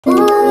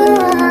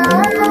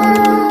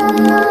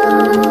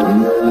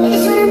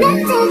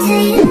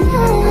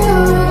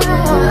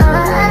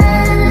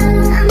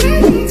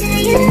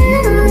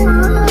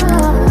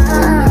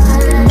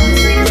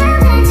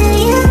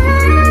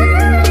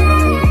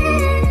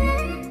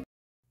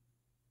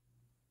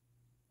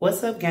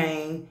What's up,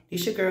 gang?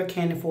 It's your girl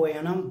Candy Foy,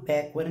 and I'm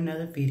back with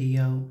another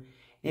video.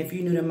 And if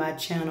you're new to my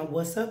channel,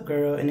 what's up,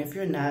 girl? And if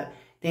you're not,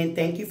 then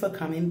thank you for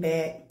coming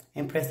back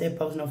and press that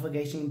post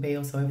notification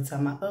bell so every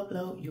time I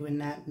upload, you will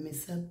not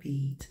miss a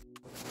beat.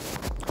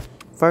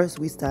 First,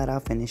 we start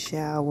off in the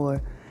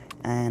shower,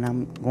 and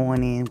I'm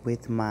going in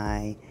with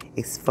my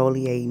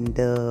exfoliating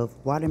Dove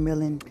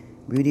Watermelon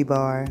Beauty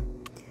Bar.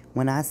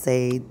 When I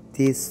say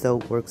this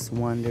soap works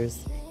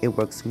wonders, it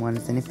works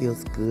wonders, and it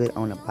feels good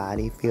on the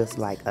body. It feels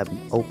like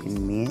an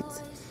open mint.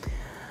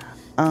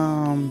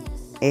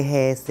 It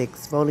has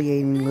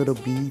exfoliating little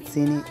beads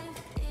in it,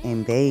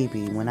 and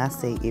baby, when I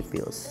say it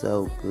feels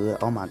so good,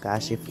 oh my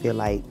gosh, it feel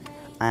like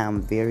I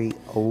am very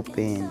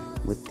open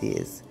with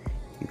this.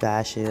 You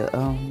guys should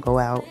go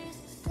out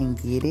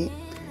and get it.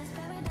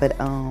 But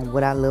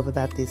what I love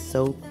about this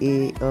soap,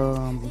 it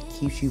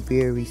keeps you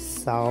very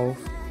soft.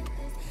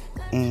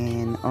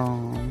 And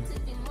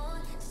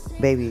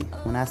baby,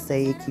 when I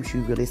say it keeps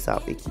you really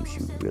soft, it keeps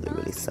you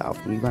really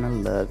soft, and you're gonna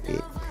love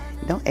it.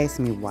 Don't ask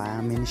me why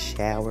I'm in the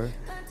shower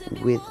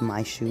with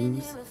my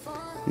shoes.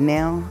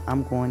 Now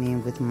I'm going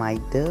in with my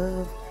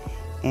Dove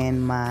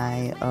and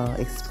my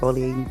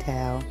exfoliating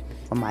towel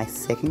for my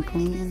second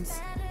cleanse.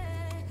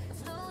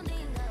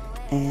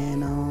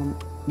 And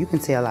you can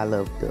tell I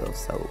love Dove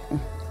soap.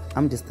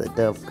 I'm just a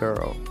Dove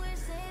girl.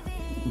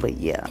 But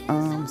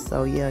yeah,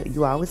 so yeah,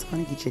 you always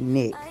want to get your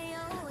neck.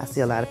 I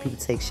see a lot of people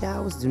take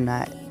showers, do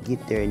not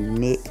get their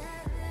neck,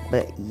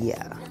 but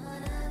yeah.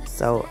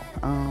 So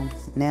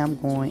now I'm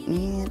going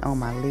in on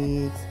my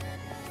legs.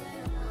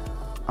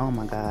 Oh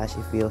my gosh,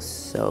 it feels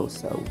so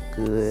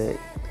good.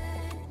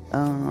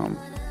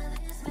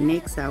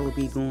 Next I will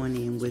be going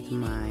in with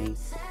my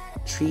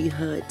Tree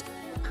Hut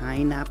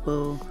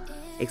Pineapple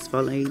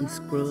Exfoliating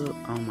Scrub.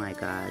 Oh my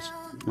gosh,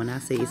 when I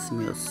say it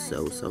smells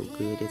so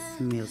good, it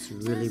smells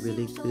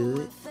really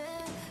good.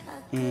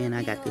 And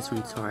I got this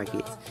from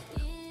Target.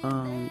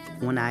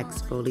 When I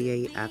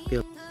exfoliate,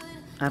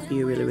 I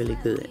feel really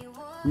good.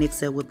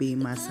 Next up would be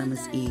my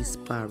Summer's Eve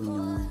Spa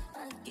Renewing.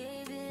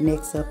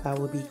 Next up, I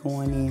will be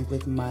going in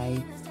with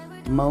my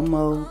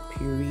Momo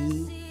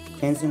Puree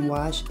Cleansing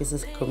Wash. This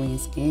is Korean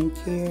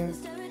skincare.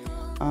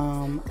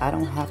 I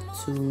don't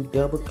have to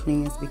double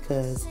cleanse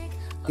because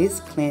this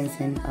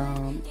cleansing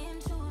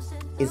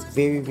is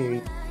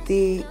very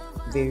thick,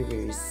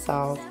 very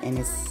soft, and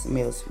it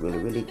smells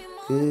really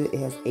good. It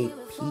has a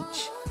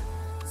peach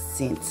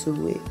scent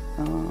to it,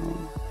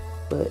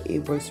 but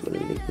it works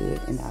really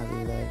good, and I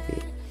love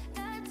it.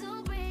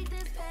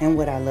 And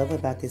what I love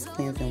about this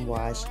cleansing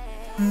wash,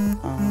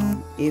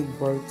 it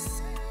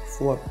works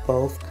for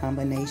both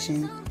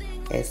combination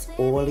as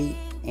oily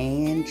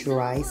and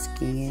dry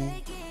skin.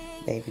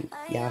 Baby,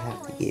 y'all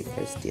have to get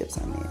first tips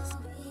on this.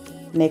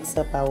 Next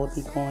up, I will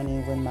be going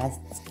in with my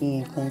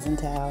skin cleansing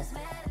towels.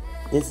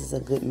 This is a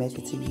good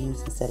method to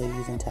use instead of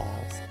using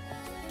towels.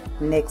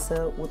 Next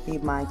up would be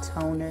my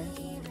toner.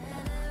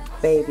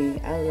 Baby,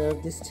 I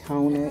love this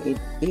toner. It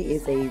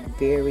is a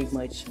very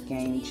much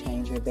game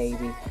changer,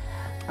 baby.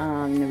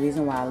 The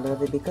reason why I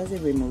love it, because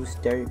it removes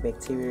dirt,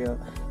 bacteria,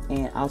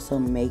 and also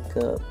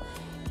makeup.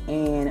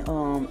 And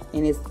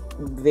it's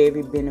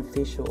very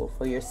beneficial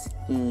for your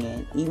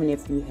skin. Even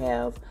if you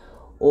have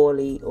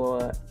oily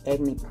or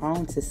acne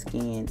prone to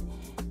skin,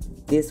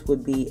 this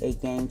would be a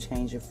game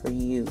changer for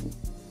you.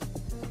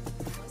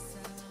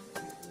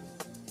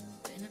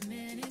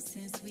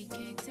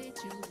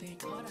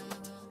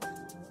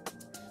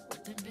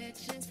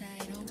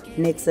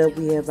 Next up,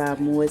 we have our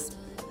Moist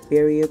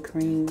Barrier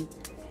Cream,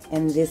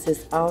 and this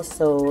is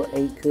also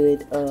a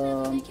good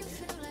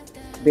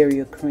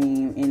barrier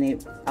cream, and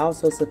it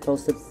also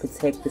supposed to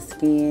protect the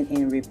skin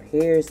and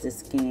repairs the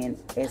skin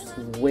as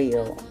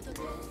well.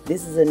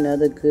 This is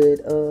another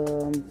good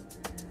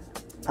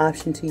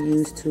option to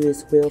use too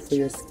as well for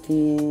your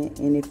skin,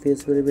 and it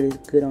feels really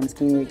good on the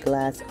skin. It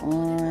glides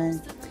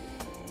on,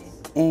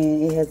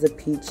 and it has a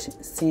peach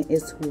scent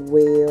as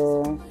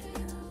well.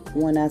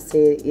 When I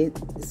said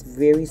it's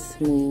very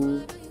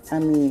smooth, I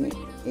mean,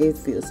 it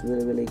feels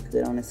really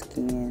good on the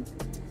skin.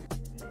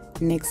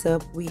 Next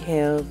up, we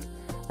have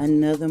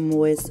another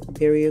Moist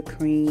Barrier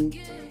Cream,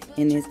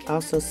 and it's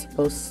also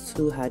supposed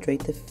to hydrate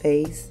the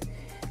face,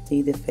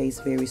 leave the face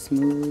very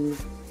smooth,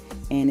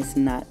 and it's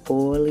not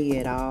oily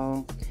at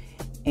all.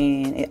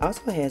 And it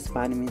also has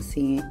vitamin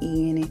C and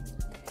E in it,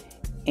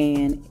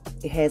 and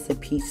it has a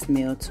peach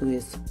smell to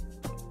it.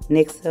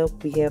 Next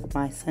up, we have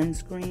my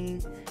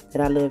sunscreen that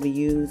I love to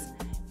use.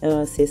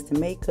 System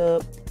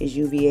makeup is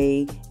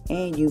UVA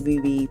and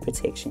UVB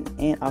protection,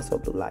 and also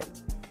blue light.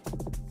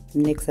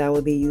 Next, I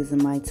will be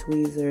using my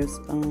tweezers.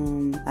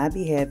 I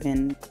be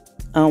having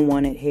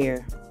unwanted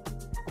hair.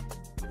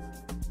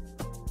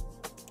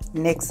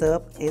 Next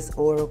up is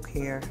oral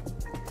care.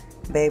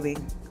 Baby,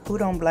 who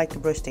don't like to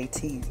brush their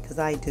teeth? Because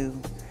I do.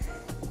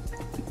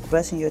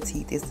 Brushing your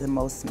teeth is the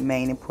most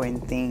main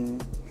important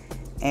thing,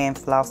 and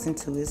flossing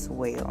too as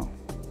well.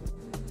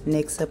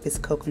 Next up is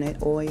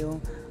coconut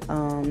oil.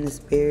 It's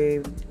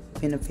very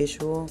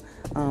beneficial.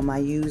 I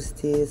use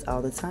this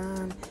all the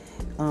time.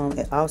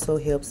 It also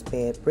helps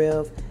bad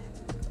breath,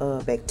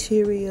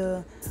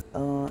 bacteria,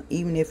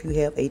 even if you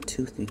have a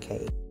tooth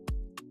decay.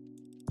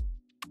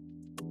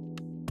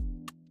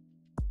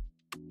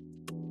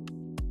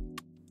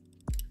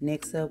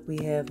 Next up,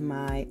 we have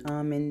my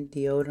almond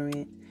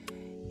deodorant,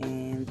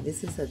 and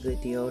this is a good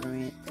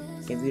deodorant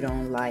if you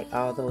don't like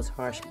all those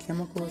harsh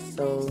chemicals.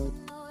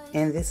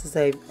 And this is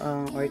a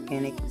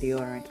organic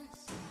deodorant.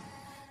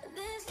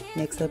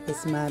 Next up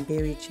is my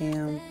berry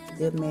jam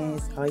lip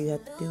mask. All you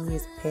have to do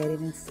is pat it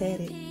and set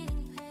it.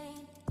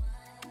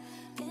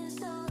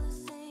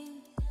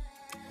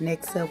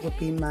 Next up would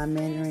be my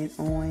mandarin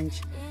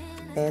orange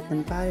Bath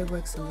and Body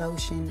Works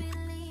lotion.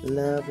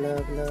 Love,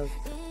 love, love.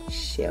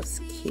 Chef's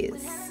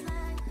kiss.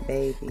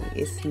 Baby,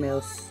 it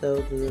smells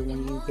so good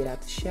when you get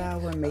out the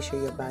shower. Make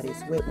sure your body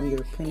is wet when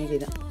you're putting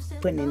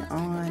it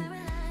on.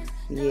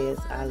 Yes,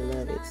 I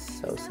love it.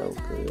 So, so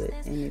good.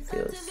 And it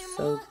feels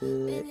so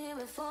good.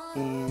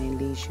 And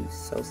it leaves you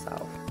so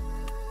soft.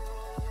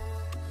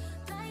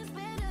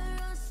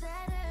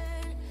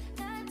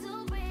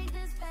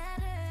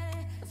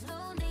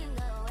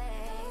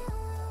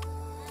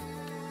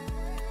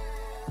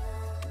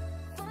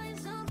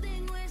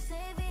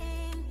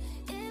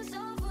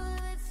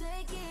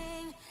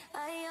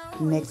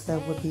 Next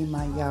up would be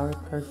my Yara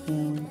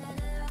perfume.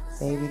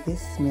 Baby,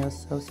 this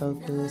smells so, so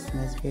good. It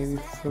smells very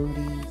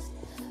fruity,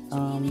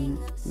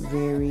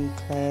 very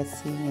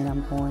classy. And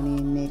I'm going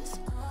in next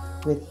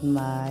with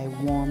my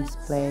warm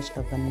splash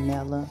of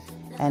vanilla.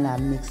 And I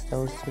mix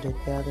those two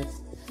together.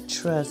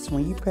 Trust,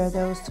 when you pair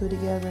those two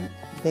together,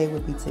 they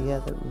will be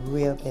together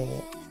real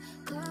bad.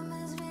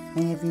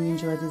 And if you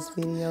enjoyed this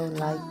video,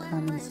 like,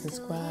 comment,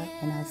 subscribe,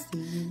 and I'll see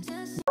you